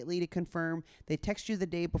immediately to confirm. They text you the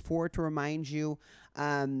day before to remind you.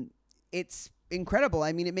 It's incredible.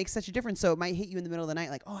 I mean, it makes such a difference. So it might hit you in the middle of the night,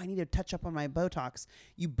 like, oh, I need to touch up on my Botox.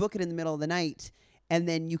 You book it in the middle of the night, and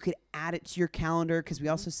then you could add it to your calendar, because we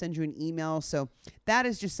also send you an email. So that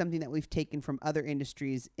is just something that we've taken from other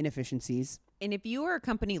industries' inefficiencies. And if you are a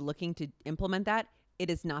company looking to implement that, it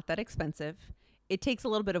is not that expensive. It takes a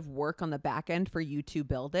little bit of work on the back end for you to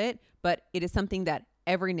build it, but it is something that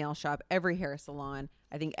every nail shop, every hair salon,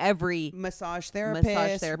 I think every massage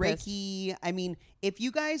therapist, Reiki. I mean, if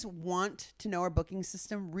you guys want to know our booking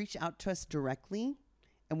system, reach out to us directly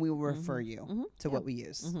and we will refer you to what we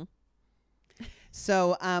use.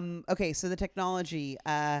 So, okay. So the technology,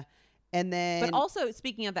 And then, But also,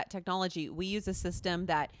 speaking of that technology, we use a system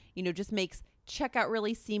that, just makes checkout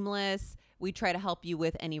really seamless. We try to help you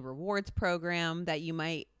with any rewards program that you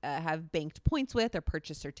might have banked points with or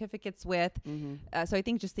purchase certificates with. So I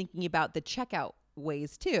think just thinking about the checkout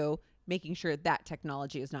ways too, making sure that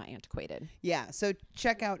technology is not antiquated. yeah. So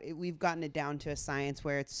checkout, we've gotten it down to a science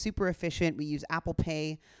where it's super efficient. We use Apple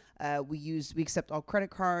Pay. We accept all credit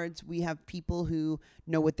cards. We have people who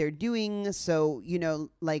know what they're doing. So,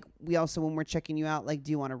 like we also, when we're checking you out, like,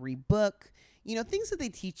 do you want to rebook? Things that they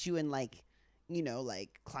teach you in like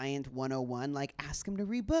client 101, like ask them to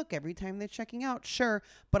rebook every time they're checking out. Sure.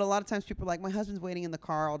 But a lot of times people are like, my husband's waiting in the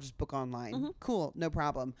car. I'll just book online. Cool. No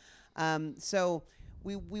problem. So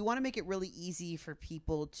we want to make it really easy for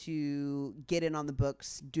people to get in on the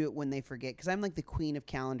books, do it when they forget. Cause I'm like the queen of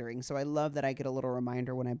calendaring. So I love that I get a little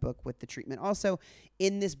reminder when I book with the treatment. Also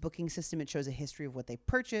in this booking system, it shows a history of what they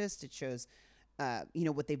purchased. It shows,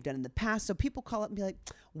 what they've done in the past. So people call up and be like,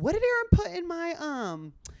 what did Aaron put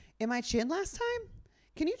in my chin last time?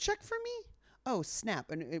 Can you check for me? Oh,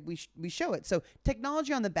 snap. And we show it. So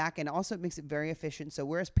technology on the back end also makes it very efficient. So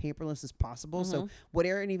we're as paperless as possible. So what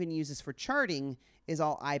Aaron even uses for charting is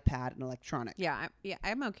all iPad and electronic. Yeah,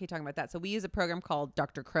 I'm okay talking about that. So we use a program called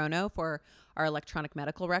Dr. Chrono for our electronic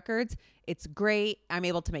medical records. It's great. I'm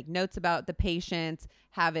able to make notes about the patients,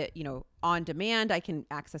 have it, on demand. I can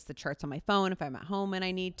access the charts on my phone if I'm at home and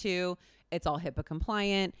I need to. It's all HIPAA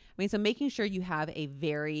compliant. So making sure you have a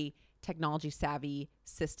very technology savvy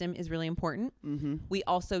system is really important. We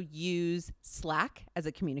also use Slack as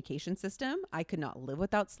a communication system. I could not live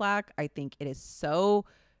without Slack. I think it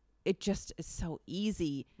just is so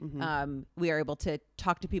easy. We are able to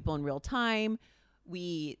talk to people in real time.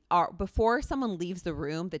 Before someone leaves the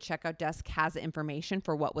room, the checkout desk has information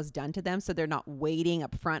for what was done to them, so they're not waiting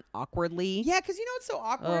up front awkwardly. Yeah, because it's so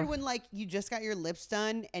awkward when like you just got your lips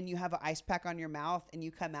done and you have an ice pack on your mouth and you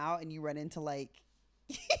come out and you run into like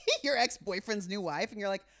your ex-boyfriend's new wife and you're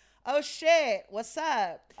like, oh shit, what's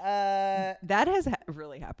up? That has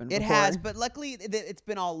really happened before. It has, but luckily it's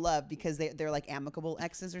been all love because they're like amicable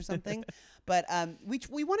exes or something. But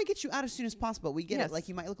we want to get you out as soon as possible. We get it. Like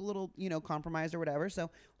you might look a little, compromised or whatever.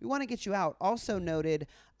 So we want to get you out. Also noted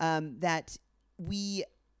that you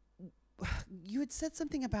had said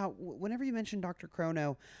something about whenever you mentioned Dr.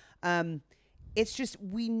 Chrono, it's just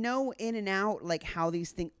we know in and out like how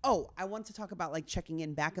these things. Oh, I want to talk about like checking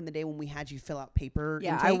in back in the day when we had you fill out paper.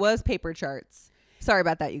 Yeah, intake. I was paper charts. Sorry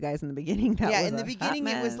about that, you guys, in the beginning. In the beginning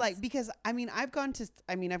it was like, because I've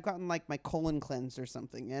gotten like my colon cleansed or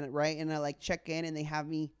something, and right, and I like check in and they have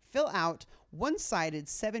me fill out one-sided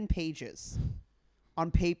 7 pages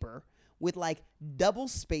on paper with like double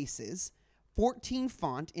spaces, 14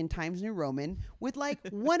 font in Times New Roman with like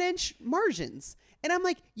 1-inch margins. And I'm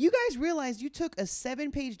like, you guys realize you took a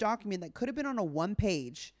 7-page document that could have been on a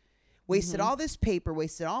 1-page, wasted all this paper,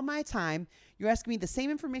 wasted all my time. You're asking me the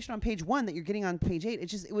same information on page 1 that you're getting on page 8.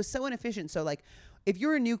 It was so inefficient. So like, if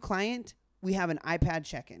you're a new client, we have an iPad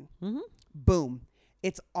check-in. Boom.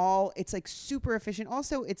 It's like super efficient.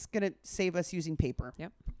 Also, it's going to save us using paper.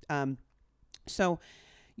 Yep.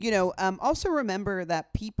 Also remember that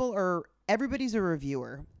everybody's a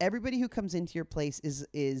reviewer. Everybody who comes into your place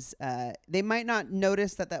is they might not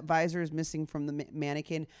notice that visor is missing from the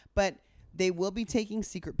mannequin, but they will be taking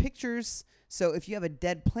secret pictures. So if you have a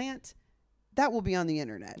dead plant, that will be on the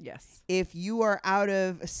internet. Yes. If you are out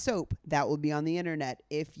of soap, that will be on the internet.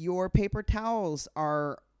 If your paper towels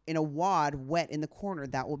are in a wad wet in the corner,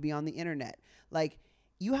 that will be on the internet. Like,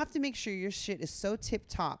 you have to make sure your shit is so tip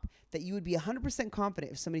top that you would be 100%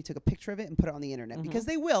 confident if somebody took a picture of it and put it on the internet, because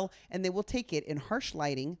they will, and they will take it in harsh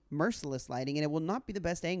lighting, merciless lighting, and it will not be the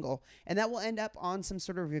best angle. And that will end up on some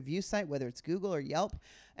sort of review site, whether it's Google or Yelp,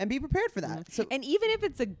 and be prepared for that. So, and even if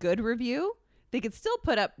it's a good review, they could still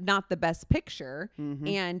put up not the best picture,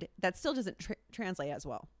 and that still doesn't translate as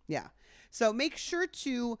well. Yeah. So make sure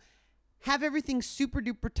to have everything super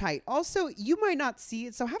duper tight. Also, you might not see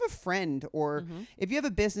it, so have a friend, or if you have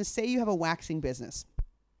a business, say you have a waxing business,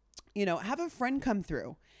 have a friend come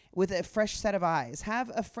through with a fresh set of eyes.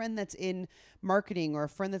 Have a friend that's in marketing, or a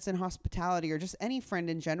friend that's in hospitality, or just any friend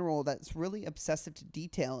in general that's really obsessive to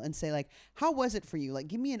detail, and say like, how was it for you? Like,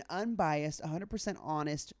 give me an unbiased, 100%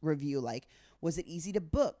 honest review. Like, was it easy to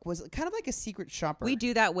book? Was it kind of like a secret shopper? We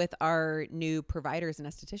do that with our new providers and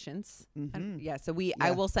estheticians.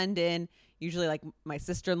 I will send in usually like my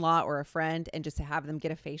sister-in-law or a friend, and just to have them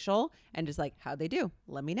get a facial and just like, how'd they do?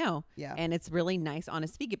 Let me know. Yeah. And it's really nice,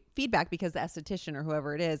 honest feedback, because the esthetician or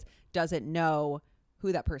whoever it is doesn't know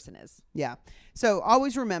who that person is. Yeah. So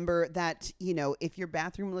always remember that, if your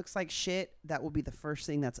bathroom looks like shit, that will be the first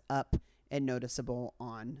thing that's up and noticeable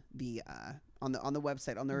on the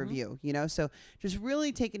website, on the review, you know? So just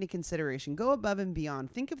really take into consideration, go above and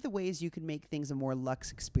beyond. Think of the ways you can make things a more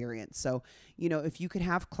luxe experience. So, you know, if you could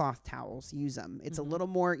have cloth towels, use them. It's a little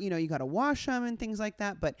more, you know, you got to wash them and things like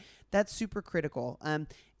that, but that's super critical.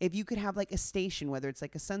 If you could have like a station, whether it's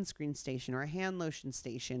like a sunscreen station or a hand lotion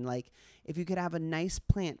station, like if you could have a nice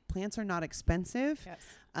plants are not expensive.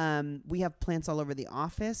 Yes. We have plants all over the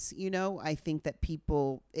office. You know, I think that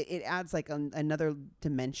it adds like another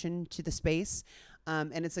dimension to the space.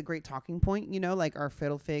 And it's a great talking point, you know, like our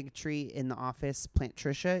fiddle fig tree in the office, Plant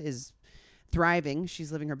Trisha, is thriving.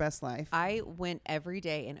 She's living her best life. I went every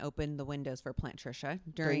day and opened the windows for Plant Trisha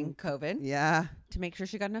during COVID. Yeah. To make sure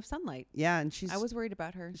she got enough sunlight. Yeah. And I was worried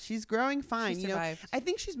about her. She's growing fine. She you know, survived. I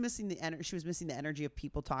think she's missing the energy. She was missing the energy of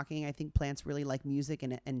people talking. I think plants really like music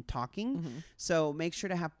and talking. So make sure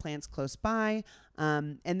to have plants close by.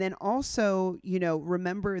 And then also, you know,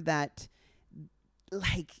 remember that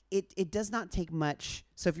like it does not take much.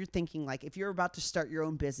 So if you're thinking like, if you're about to start your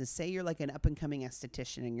own business, say you're like an up and coming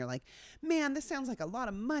esthetician and you're like, man, this sounds like a lot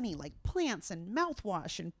of money, like plants and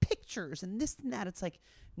mouthwash and pictures and this and that. It's like,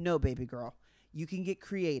 no, baby girl, you can get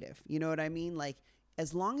creative. You know what I mean? Like,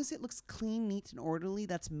 as long as it looks clean, neat, and orderly,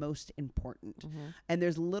 that's most important. And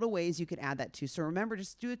there's little ways you could add that too. So remember,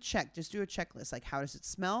 just do a checklist. Like, how does it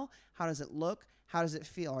smell? How does it look? How does it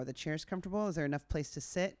feel? Are the chairs comfortable? Is there enough places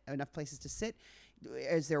to sit?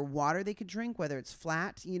 Is there water they could drink, whether it's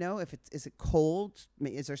flat, you know, is it cold?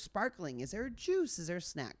 Is there sparkling? Is there a juice? Is there a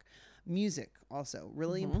snack? Music also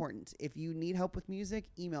really important. If you need help with music,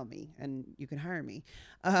 email me and you can hire me.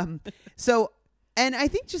 And I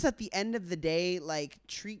think just at the end of the day, like,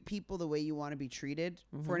 treat people the way you want to be treated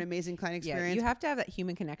for an amazing client experience. Yeah, you have to have that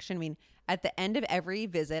human connection. I mean, at the end of every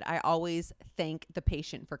visit, I always thank the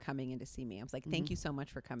patient for coming in to see me. I was like, thank you so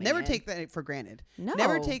much for coming Never in. take that for granted. No.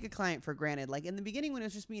 Never take a client for granted. Like in the beginning when it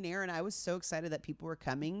was just me and Aaron, I was so excited that people were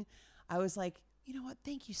coming. I was like, you know what?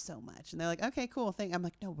 Thank you so much. And they're like, okay, cool. I'm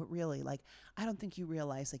like, no, but really, like, I don't think you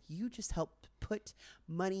realize, like, you just helped put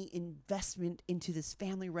money investment into this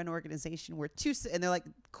family run organization where and they're like,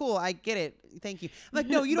 cool, I get it. Thank you. I'm like,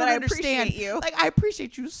 no, you don't understand. Appreciate you. Like, I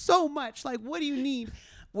appreciate you so much. Like, what do you need?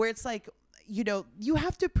 Where it's like, you know, you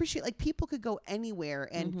have to appreciate, like, people could go anywhere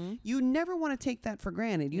and you never want to take that for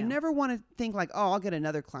granted. You never want to think like, oh, I'll get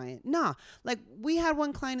another client. Nah, like we had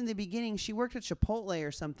one client in the beginning. She worked at Chipotle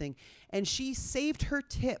or something and she saved her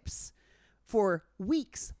tips for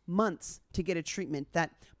weeks, months to get a treatment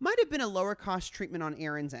that might have been a lower cost treatment on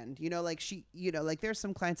Aaron's end. You know, like like there's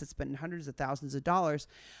some clients that spend hundreds of thousands of dollars.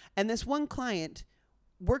 And this one client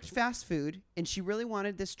worked fast food and she really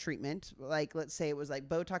wanted this treatment. Like, let's say it was like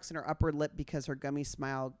Botox in her upper lip because her gummy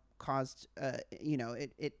smile caused,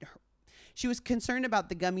 she was concerned about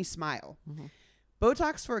the gummy smile.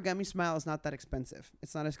 Botox for a gummy smile is not that expensive.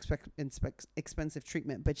 It's not an expensive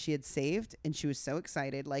treatment, but she had saved and she was so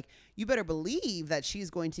excited. Like, you better believe that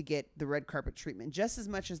she's going to get the red carpet treatment just as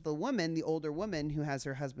much as the older woman who has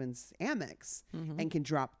her husband's Amex and can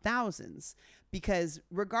drop thousands. Because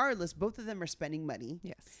regardless, both of them are spending money.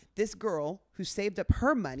 Yes. This girl who saved up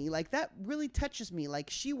her money, like, that really touches me. Like,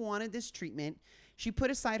 she wanted this treatment. She put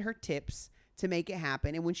aside her tips to make it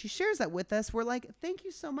happen. And when she shares that with us, we're like, thank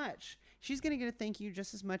you so much. She's going to get a thank you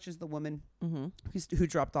just as much as the woman who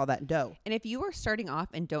dropped all that dough. And if you are starting off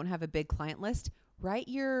and don't have a big client list, write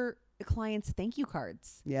your clients thank you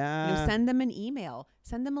cards. Yeah. You know, send them an email,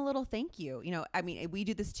 send them a little thank you. You know, I mean, we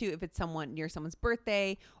do this too if it's near someone's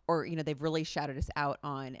birthday or, you know, they've really shouted us out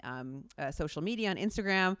on social media, on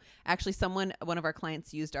Instagram. Actually, one of our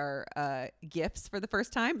clients used our gifts for the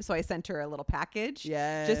first time. So I sent her a little package.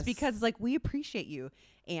 Yes. Just because, like, we appreciate you.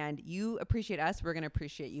 And you appreciate us, we're going to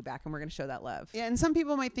appreciate you back, and we're going to show that love. Yeah, and some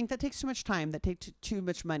people might think that takes too much time, that takes too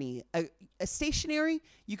much money. A stationery,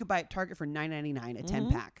 you could buy at Target for $9.99 a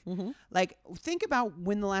 10-pack. Like, think about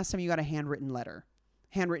when the last time you got a handwritten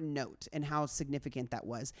note, and how significant that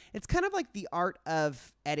was. It's kind of like the art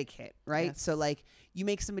of etiquette, right? Yes. So, like, you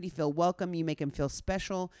make somebody feel welcome, you make them feel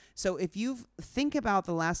special. So if you think about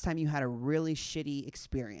the last time you had a really shitty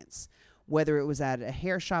experience, whether it was at a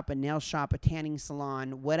hair shop, a nail shop, a tanning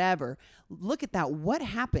salon, whatever. Look at that. What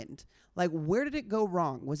happened? Like, where did it go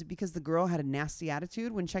wrong? Was it because the girl had a nasty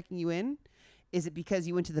attitude when checking you in? Is it because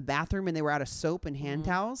you went to the bathroom and they were out of soap and hand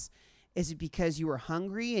towels? Is it because you were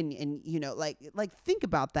hungry and you know, like think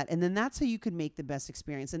about that. And then that's how you could make the best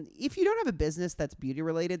experience. And if you don't have a business that's beauty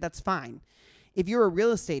related, that's fine. If you're a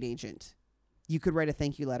real estate agent, you could write a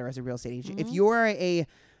thank you letter as a real estate agent. If you're a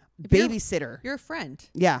babysitter, You're a friend.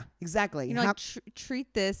 yeah, exactly. You know, like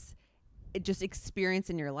treat this just experience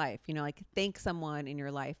in your life, you know, like thank someone in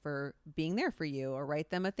your life for being there for you, or write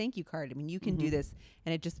them a thank you card. I mean, you can do this,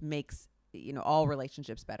 and it just makes, you know, all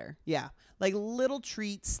relationships better. Yeah. Like little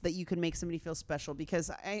treats that you can make somebody feel special, because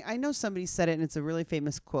I know somebody said it and it's a really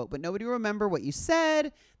famous quote, but nobody will remember what you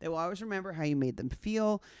said. They will always remember how you made them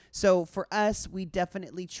feel. So for us, we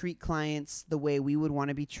definitely treat clients the way we would want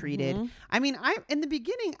to be treated. I mean, in the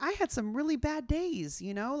beginning, I had some really bad days,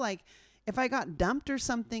 you know, like if I got dumped or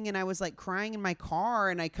something and I was like crying in my car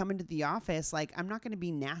and I come into the office, like I'm not going to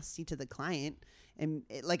be nasty to the client, and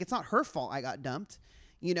like it's not her fault I got dumped.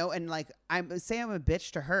 You know, and like I'm a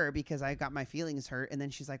bitch to her because I got my feelings hurt. And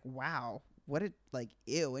then she's like, wow, what a like,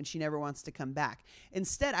 ew. And she never wants to come back.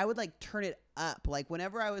 Instead, I would like turn it up. Like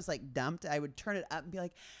whenever I was like dumped, I would turn it up and be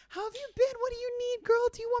like, how have you been? What do you need, girl?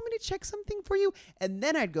 Do you want me to check something for you? And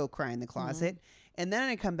then I'd go cry in the closet. And then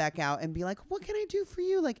I'd come back out and be like, what can I do for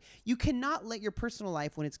you? Like, you cannot let your personal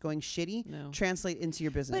life, when it's going shitty, translate into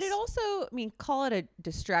your business. But it also, I mean, call it a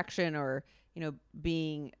distraction, or, you know,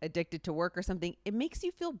 being addicted to work or something. It makes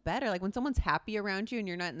you feel better. Like when someone's happy around you and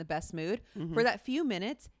you're not in the best mood, for that few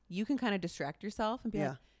minutes, you can kind of distract yourself and be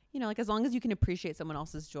like, you know, like as long as you can appreciate someone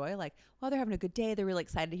else's joy, like, well, they're having a good day. They're really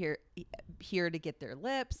excited to here to get their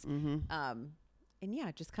lips. And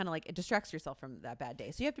yeah, just kind of like it distracts yourself from that bad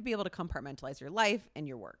day. So you have to be able to compartmentalize your life and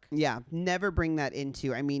your work. Yeah. Never bring that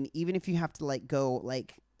into, I mean, even if you have to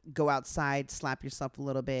go outside, slap yourself a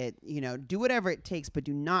little bit, you know, do whatever it takes, but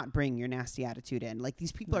do not bring your nasty attitude in. Like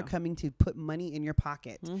these people are coming to put money in your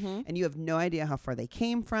pocket, and you have no idea how far they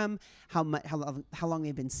came from, how long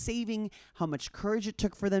they've been saving, how much courage it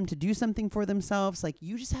took for them to do something for themselves. Like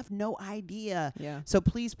you just have no idea. Yeah. So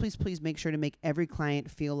please, please, please make sure to make every client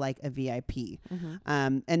feel like a VIP.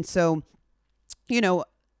 And so, you know,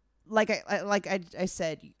 like I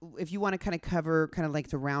said, if you want to kind of cover kind of like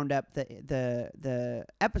to round up the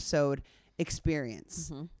episode, experience.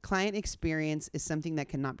 Client experience is something that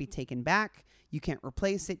cannot be taken back. You can't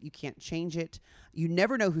replace it. You can't change it. You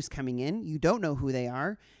never know who's coming in. You don't know who they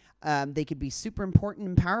are. They could be super important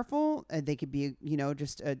and powerful. They could be, you know,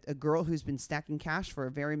 just a girl who's been stacking cash for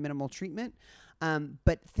a very minimal treatment.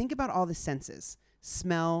 But think about all the senses: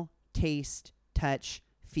 smell, taste, touch,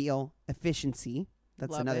 feel, efficiency.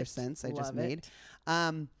 That's another sense I just made.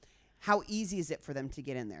 How easy is it for them to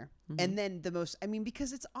get in there? And then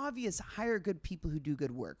because it's obvious, hire good people who do good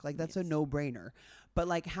work. Like that's a no-brainer. But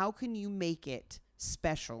like, how can you make it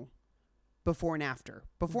special before and after?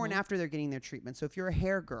 Before and after they're getting their treatment. So if you're a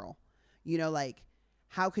hair girl, you know, like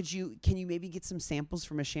can you maybe get some samples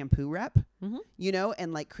from a shampoo rep, you know,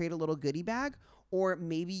 and like create a little goodie bag? Or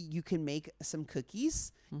maybe you can make some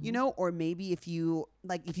cookies, you know, or maybe if you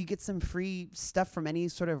get some free stuff from any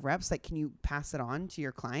sort of reps, like, can you pass it on to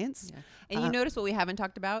your clients? Yeah. And you notice what we haven't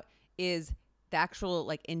talked about is the actual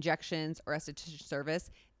like injections or esthetician service.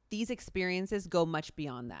 These experiences go much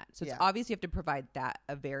beyond that. So it's obvious you have to provide that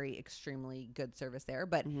a very extremely good service there,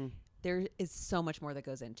 but there is so much more that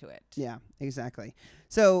goes into it. Yeah, exactly.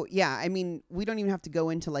 So yeah, I mean, we don't even have to go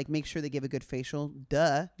into like, make sure they give a good facial.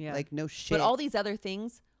 Duh. Yeah. Like no shit. But all these other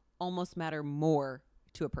things almost matter more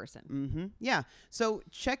to a person. Yeah. So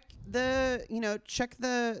check your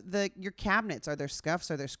cabinets. Are there scuffs?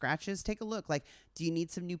 Are there scratches? Take a look. Like, do you need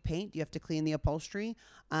some new paint? Do you have to clean the upholstery?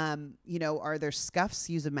 You know, are there scuffs?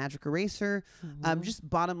 Use a magic eraser. Just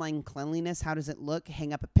bottom line cleanliness. How does it look?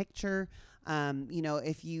 Hang up a picture. You know,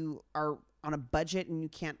 if you are on a budget and you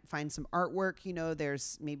can't find some artwork, you know,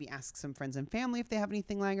 there's maybe ask some friends and family if they have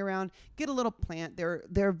anything lying around. Get a little plant. There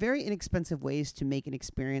are very inexpensive ways to make an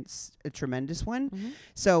experience a tremendous one.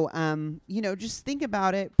 So, you know, just think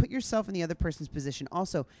about it. Put yourself in the other person's position.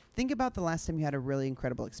 Also, think about the last time you had a really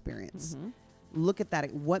incredible experience. Look at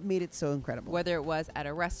that. What made it so incredible? Whether it was at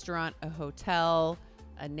a restaurant, a hotel,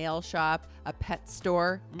 a nail shop, a pet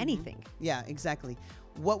store, anything. Yeah, exactly.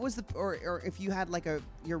 What was or if you had like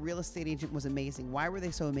your real estate agent was amazing. Why were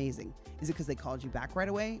they so amazing? Is it because they called you back right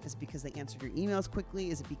away? Is it because they answered your emails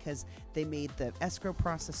quickly? Is it because they made the escrow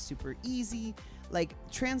process super easy? Like,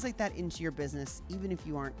 translate that into your business, even if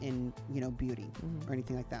you aren't in, you know, beauty or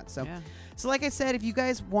anything like that. So, so like I said, if you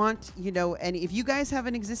guys want, you know, and if you guys have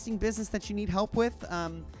an existing business that you need help with,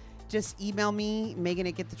 just email me,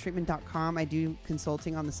 Megan@getthetreatment.com. I do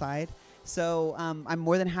consulting on the side. So I'm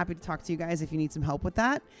more than happy to talk to you guys if you need some help with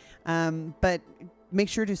that. But make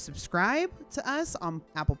sure to subscribe to us on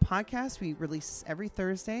Apple Podcasts. We release every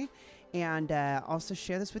Thursday. And also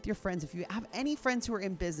share this with your friends. If you have any friends who are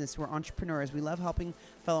in business, who are entrepreneurs, we love helping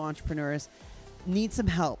fellow entrepreneurs, need some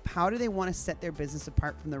help. How do they want to set their business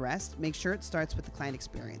apart from the rest? Make sure it starts with the client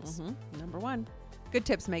experience. Number one. Good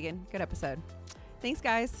tips, Megan. Good episode. Thanks,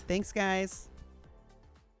 guys. Thanks, guys.